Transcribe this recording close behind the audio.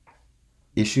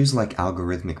Issues like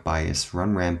algorithmic bias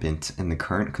run rampant in the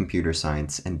current computer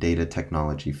science and data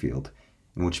technology field,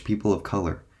 in which people of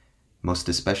color, most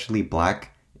especially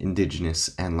Black,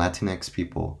 Indigenous, and Latinx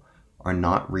people, are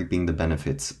not reaping the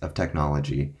benefits of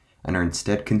technology and are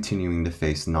instead continuing to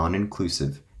face non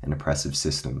inclusive and oppressive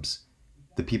systems.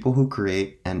 The people who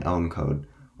create and own code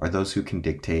are those who can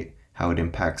dictate how it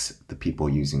impacts the people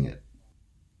using it.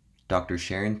 Dr.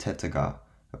 Sharon Tetaga,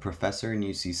 a professor in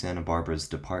UC Santa Barbara's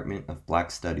Department of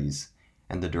Black Studies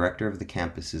and the director of the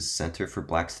campus's Center for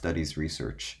Black Studies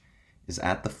Research, is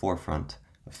at the forefront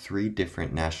of three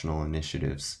different national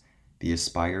initiatives: the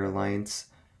Aspire Alliance,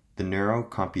 the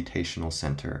Neurocomputational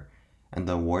Center, and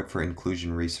the Award for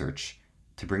Inclusion Research,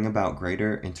 to bring about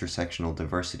greater intersectional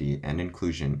diversity and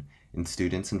inclusion in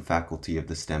students and faculty of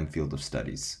the STEM field of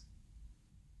studies.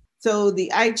 So the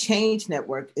iChange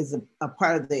Network is a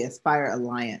part of the Aspire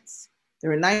Alliance.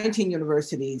 There are 19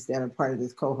 universities that are part of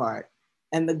this cohort.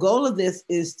 And the goal of this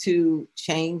is to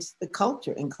change the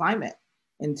culture and climate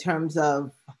in terms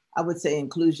of, I would say,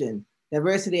 inclusion,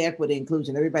 diversity, equity,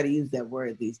 inclusion. Everybody uses that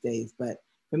word these days. But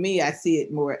for me, I see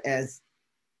it more as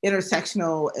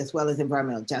intersectional as well as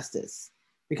environmental justice,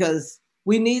 because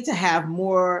we need to have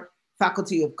more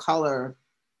faculty of color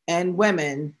and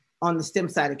women on the STEM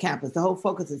side of campus. The whole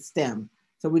focus is STEM.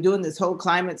 So we're doing this whole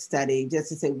climate study just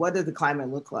to say, what does the climate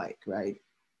look like, right?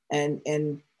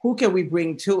 And who can we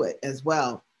bring to it as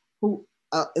well? Who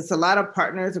it's a lot of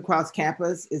partners across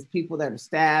campus. It's people that are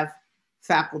staff,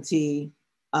 faculty,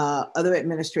 other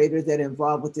administrators that are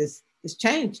involved with this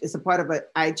change. It's a part of an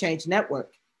iChange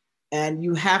network. And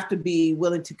you have to be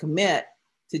willing to commit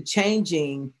to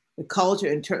changing the culture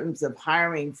in terms of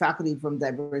hiring faculty from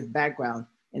diverse backgrounds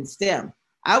in STEM.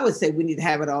 I would say we need to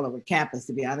have it all over campus,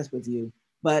 to be honest with you.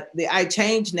 But the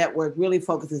iChange network really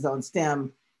focuses on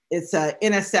STEM. It's a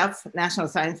NSF, National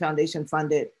Science Foundation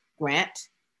funded grant,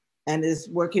 and is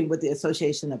working with the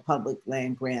Association of Public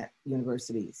Land Grant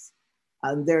Universities.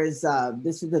 This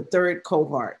is the third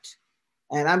cohort.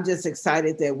 And I'm just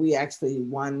excited that we actually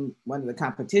won one of the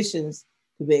competitions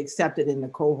to be accepted in the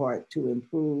cohort to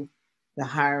improve the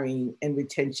hiring and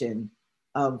retention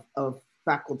of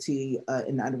faculty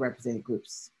in underrepresented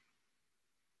groups.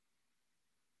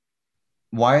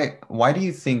 Why do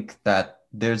you think that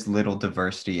there's little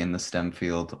diversity in the STEM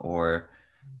field, or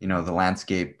the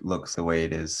landscape looks the way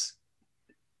it is?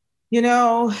 You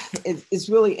know, it's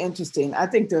really interesting. I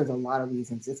think there's a lot of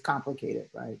reasons. It's complicated,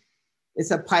 right?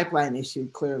 It's a pipeline issue,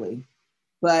 clearly.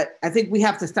 But I think we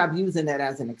have to stop using that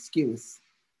as an excuse,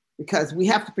 because we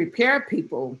have to prepare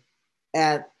people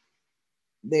at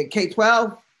the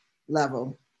K-12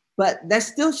 level, but that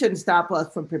still shouldn't stop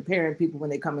us from preparing people when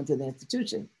they come into the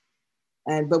institution.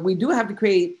 But we do have to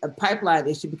create a pipeline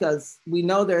issue, because we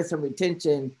know there's some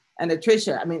retention and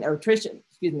attrition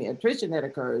that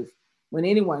occurs when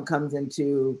anyone comes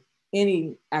into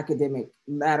any academic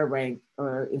ladder rank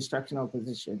or instructional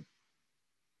position.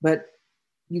 But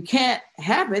you can't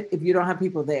have it if you don't have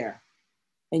people there.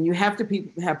 And you have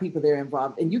to have people there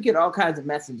involved. And you get all kinds of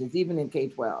messages, even in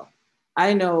K-12.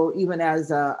 I know, even as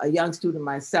a young student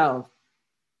myself,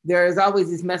 there's always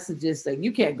these messages that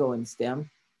you can't go in STEM.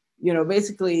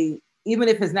 Basically, even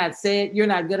if it's not said, you're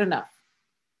not good enough,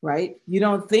 right? You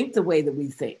don't think the way that we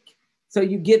think. So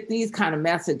you get these kind of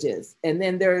messages. And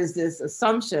then there is this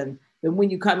assumption that when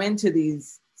you come into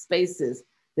these spaces,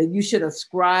 that you should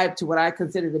ascribe to what I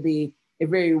consider to be a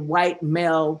very white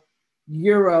male,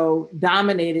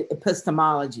 Euro-dominated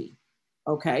epistemology,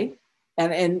 okay?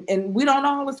 And we don't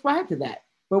all ascribe to that,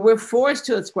 but we're forced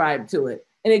to ascribe to it.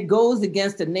 And it goes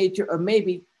against the nature of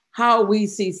maybe how we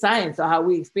see science or how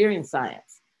we experience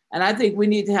science. And I think we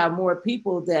need to have more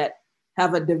people that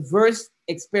have a diverse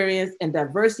experience and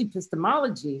diverse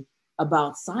epistemology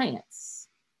about science.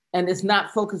 And it's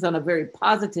not focused on a very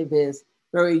positivist,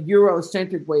 very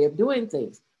Eurocentric way of doing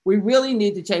things. We really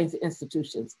need to change the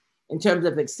institutions in terms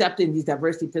of accepting these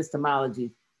diverse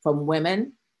epistemologies from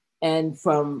women and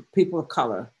from people of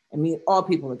color. I mean, all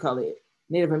people of color,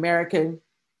 Native American,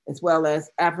 as well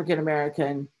as African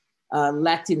American,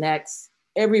 Latinx,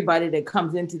 everybody that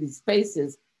comes into these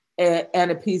spaces,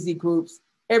 NPZ groups,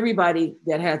 everybody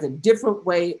that has a different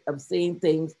way of seeing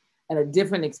things and a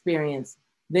different experience,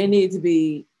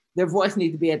 their voice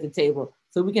needs to be at the table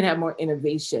so we can have more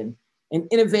innovation, and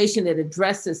innovation that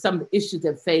addresses some of the issues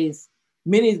that face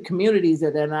many communities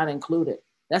that are not included.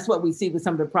 That's what we see with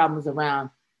some of the problems around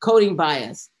coding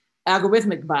bias,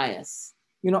 algorithmic bias,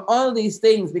 all of these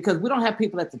things, because we don't have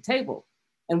people at the table.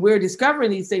 And we're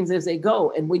discovering these things as they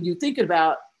go. And when you think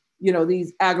about,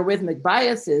 these algorithmic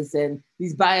biases and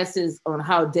these biases on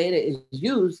how data is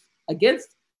used against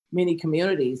many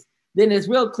communities, then it's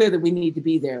real clear that we need to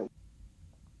be there.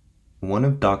 One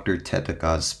of Dr.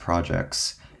 Teteka's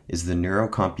projects is the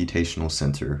Neurocomputational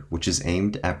Center, which is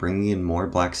aimed at bringing in more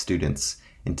Black students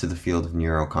into the field of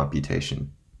neurocomputation.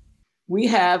 We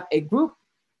have a group,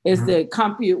 is the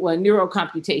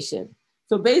neurocomputation.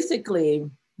 So basically,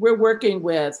 we're working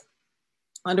with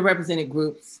underrepresented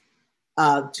groups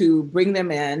to bring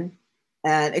them in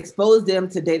and expose them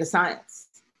to data science.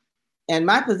 And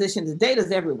my position is data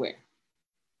is everywhere.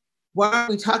 Why are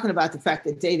we talking about the fact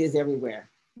that data is everywhere?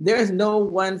 There's no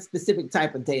one specific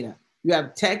type of data. You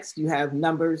have text, you have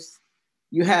numbers,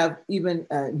 you have even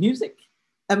music.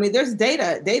 I mean, there's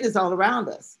data. Data is all around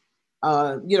us.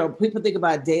 People think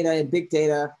about data and big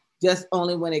data just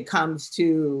only when it comes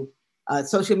to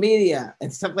social media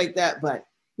and stuff like that. But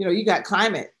you got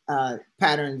climate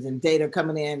patterns and data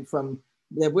coming in from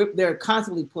they're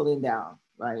constantly pulling down,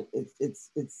 right?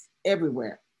 It's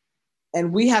everywhere,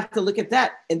 and we have to look at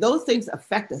that. And those things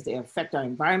affect us. They affect our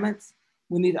environments.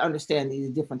 We need to understand these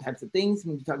different types of things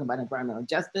when you're talking about environmental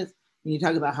justice. When you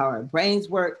talk about how our brains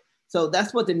work. So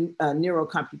that's what the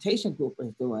neurocomputation group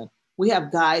is doing. We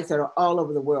have guys that are all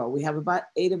over the world. We have about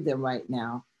 8 of them right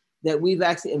now that we've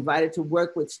actually invited to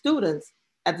work with students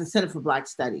at the Center for Black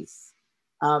Studies.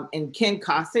 And Ken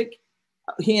Kosick,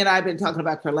 he and I have been talking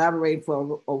about collaborating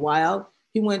for a while.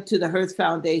 He went to the Hearst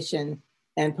Foundation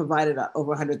and provided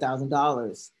over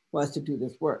 $100,000 for us to do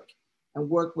this work and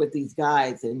work with these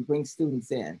guys and bring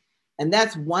students in. And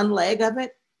that's one leg of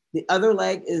it. The other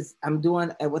leg is I'm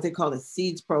doing what they call a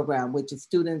SEEDS program, which is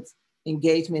students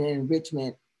engagement and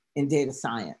enrichment in data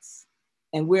science.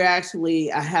 And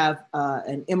I have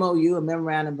an MOU, a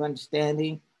memorandum of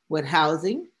understanding with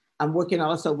housing. I'm working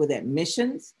also with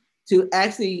admissions to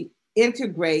actually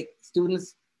integrate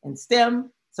students in STEM,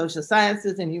 social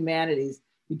sciences, and humanities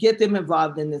to get them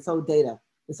involved in this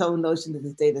whole notion of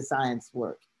this data science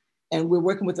work. And we're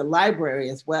working with the library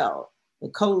as well. The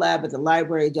co-lab at the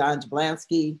library, John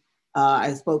Jablonski.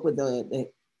 I spoke with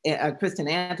Kristen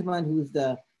Antelman, who's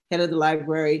the head of the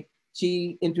library.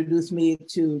 She introduced me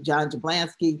to John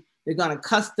Jablonski. They're going to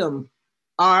custom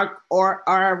our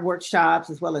workshops,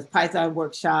 as well as Python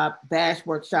workshop, Bash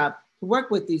workshop, to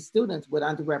work with these students with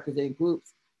underrepresented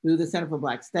groups through the Center for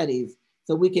Black Studies,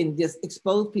 so we can just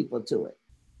expose people to it.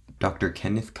 Dr.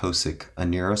 Kenneth Kosick, a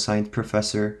neuroscience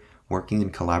professor working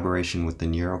in collaboration with the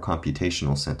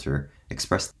Neurocomputational Center,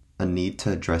 expressed a need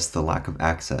to address the lack of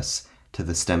access to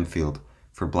the STEM field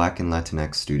for Black and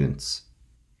Latinx students.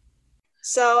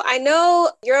 So I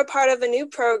know you're a part of a new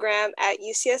program at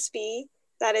UCSB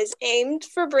that is aimed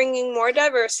for bringing more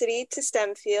diversity to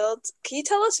STEM fields. Can you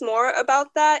tell us more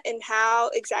about that and how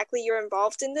exactly you're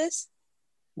involved in this?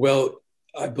 Well,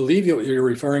 I believe what you're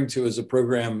referring to is a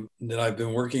program that I've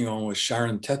been working on with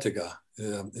Sharon Tetega.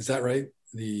 Is that right?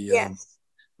 Yes.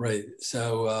 Right.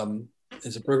 So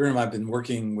it's a program I've been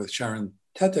working with Sharon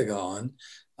Tetega on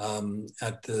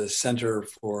at the Center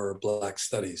for Black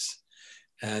Studies.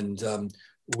 And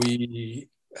we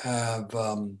have,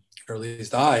 or at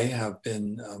least I have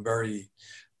been very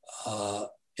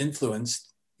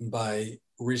influenced by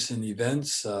recent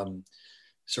events,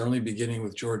 certainly beginning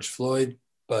with George Floyd,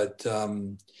 but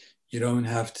you don't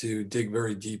have to dig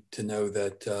very deep to know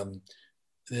that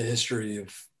the history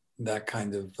of that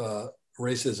kind of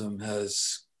racism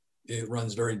it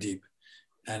runs very deep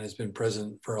and has been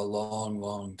present for a long,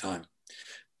 long time.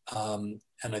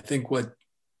 And I think what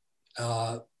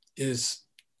is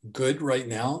good right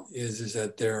now is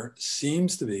that there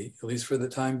seems to be, at least for the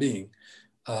time being,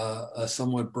 a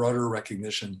somewhat broader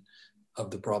recognition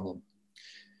of the problem.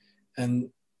 And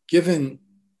given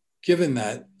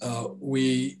that,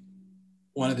 we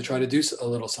wanted to try to do a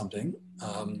little something.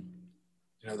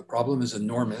 The problem is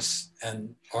enormous,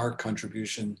 and our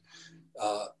contribution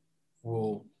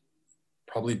will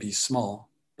probably be small,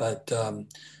 but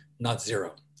not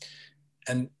zero.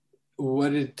 And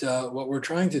what we're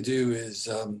trying to do is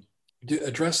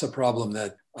address a problem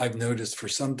that I've noticed for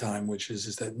some time, which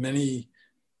is that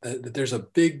that there's a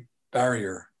big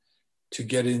barrier to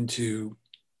get into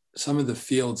some of the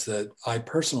fields that I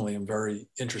personally am very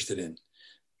interested in.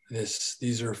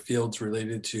 These are fields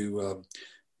related to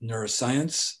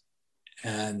neuroscience,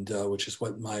 and which is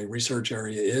what my research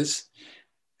area is.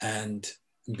 And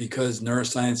because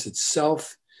neuroscience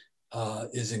itself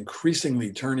is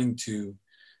increasingly turning to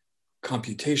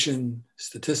computation,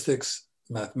 statistics,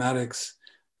 mathematics,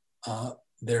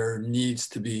 there needs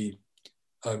to be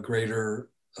a greater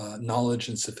knowledge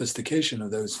and sophistication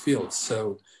of those fields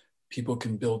so people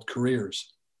can build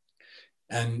careers.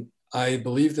 And I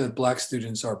believe that Black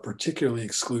students are particularly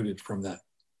excluded from that.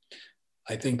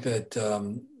 I think that,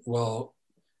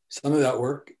 some of that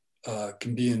work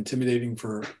can be intimidating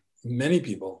for many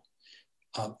people.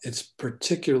 It's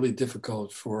particularly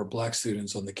difficult for Black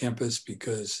students on the campus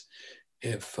because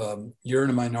if you're in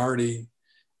a minority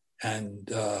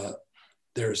and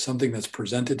there's something that's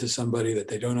presented to somebody that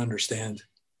they don't understand,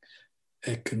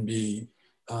 it can be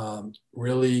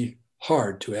really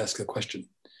hard to ask a question.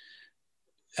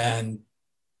 And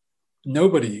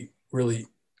nobody really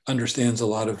understands a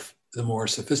lot of the more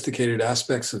sophisticated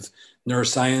aspects of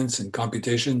neuroscience and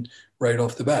computation right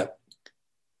off the bat.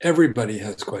 Everybody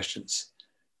has questions.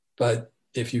 But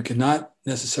if you cannot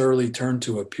necessarily turn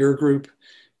to a peer group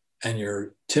and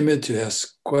you're timid to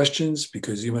ask questions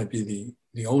because you might be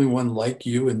the only one like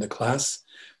you in the class,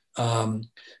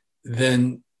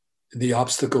 then the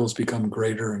obstacles become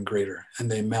greater and greater,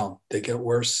 and they mount. They get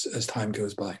worse as time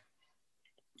goes by.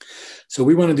 So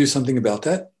we want to do something about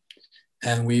that.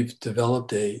 And we've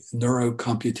developed a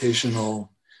neurocomputational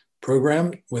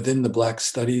program within the Black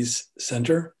Studies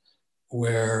Center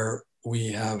where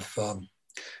we have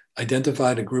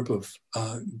identified a group of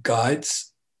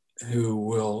guides who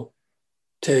will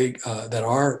take, that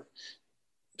are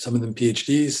some of them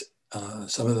PhDs,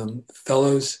 some of them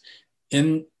fellows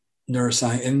in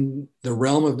neuroscience, in the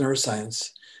realm of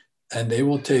neuroscience, and they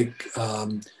will take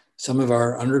some of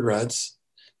our undergrads,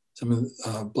 some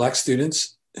of Black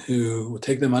students who will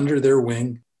take them under their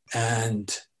wing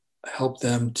and help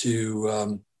them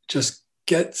to just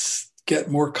get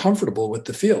more comfortable with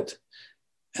the field.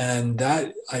 And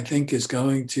that, I think, is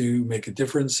going to make a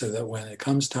difference so that when it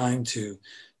comes time to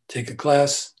take a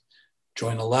class,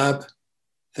 join a lab,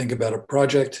 think about a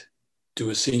project, do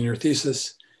a senior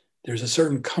thesis, there's a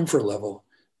certain comfort level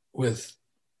with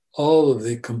all of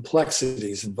the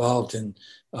complexities involved in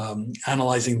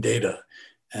analyzing data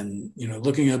and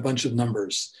looking at a bunch of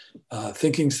numbers,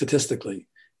 thinking statistically,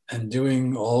 and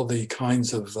doing all the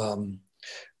kinds of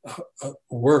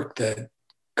work that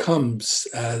comes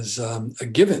as a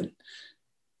given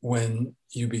when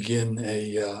you begin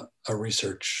a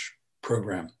research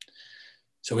program.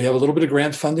 So we have a little bit of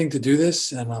grant funding to do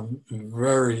this, and I'm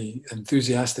very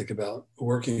enthusiastic about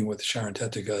working with Sharon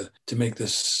Tetega to make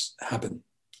this happen.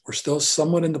 We're still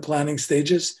somewhat in the planning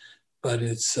stages, but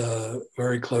it's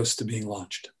very close to being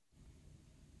launched.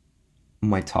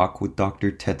 My talk with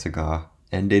Dr. Tetega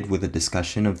ended with a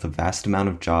discussion of the vast amount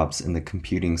of jobs in the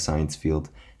computing science field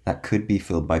that could be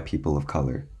filled by people of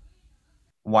color.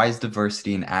 Why is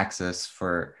diversity and access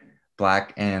for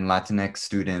Black and Latinx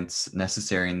students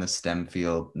necessary in the STEM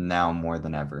field now more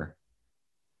than ever?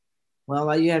 Well,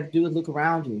 all you have to do is look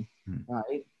around you,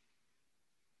 right?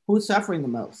 Who's suffering the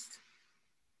most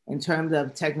in terms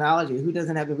of technology? Who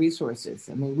doesn't have the resources?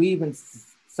 I mean, we even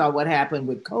saw what happened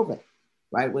with COVID,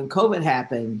 right? When COVID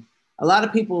happened, a lot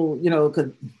of people,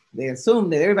 because they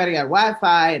assumed that everybody got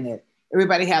Wi-Fi and that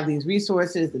everybody have these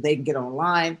resources that they can get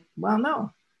online. Well,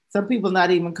 no, some people not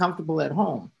even comfortable at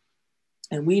home.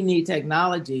 And we need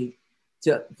technology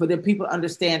for the people to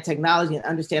understand technology and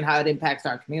understand how it impacts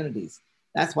our communities.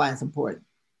 That's why it's important.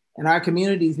 And our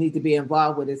communities need to be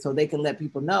involved with it so they can let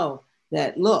people know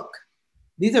that, look,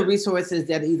 these are resources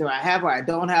that either I have or I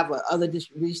don't have, or other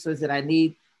resources that I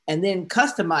need, and then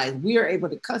customize. We are able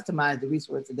to customize the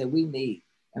resources that we need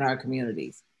in our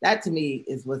communities. That to me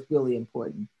is what's really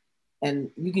important.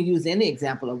 And you can use any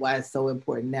example of why it's so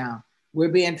important now. We're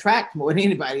being tracked more than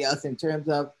anybody else in terms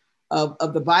of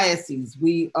the biases.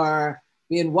 We are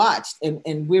being watched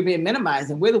and we're being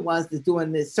minimized. And we're the ones that's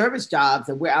doing the service jobs,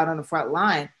 and we're out on the front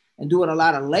line and doing a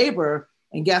lot of labor.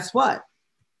 And guess what?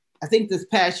 I think this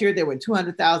past year, there were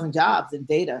 200,000 jobs in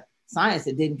data science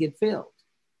that didn't get filled.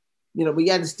 But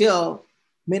yet still,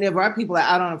 many of our people are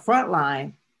out on the front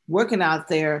line working out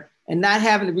there and not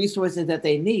having the resources that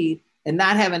they need and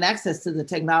not having access to the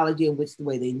technology in which the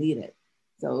way they need it.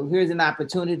 So here's an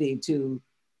opportunity to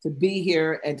be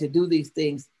here and to do these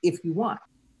things if you want.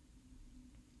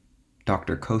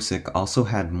 Dr. Kosick also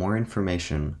had more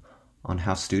information on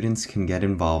how students can get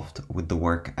involved with the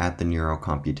work at the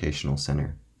Neurocomputational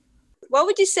Center. What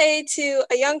would you say to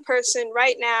a young person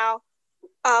right now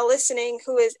listening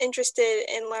who is interested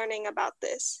in learning about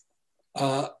this?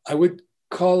 I would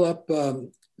call up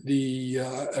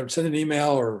I would send an email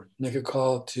or make a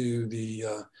call to the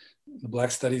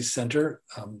Black Studies Center.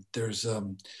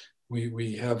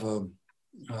 We have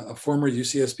a former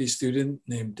UCSB student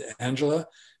named Angela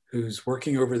who's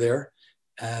working over there,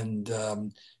 and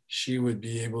she would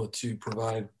be able to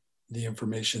provide the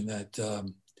information that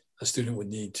a student would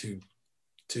need to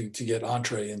get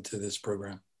entree into this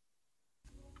program.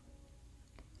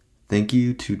 Thank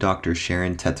you to Dr.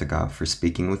 Sharon Tetega for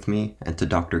speaking with me, and to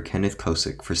Dr. Kenneth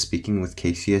Kosick for speaking with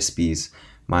KCSB's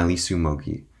Miley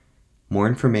Sumogi. More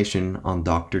information on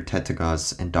Dr.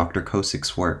 Tettegas and Dr.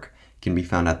 Kosik's work can be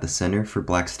found at the Center for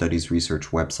Black Studies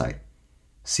Research website,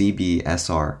 cbsr.ucsb.edu.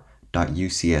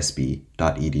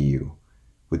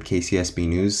 With KCSB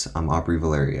News, I'm Aubrey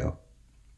Valerio.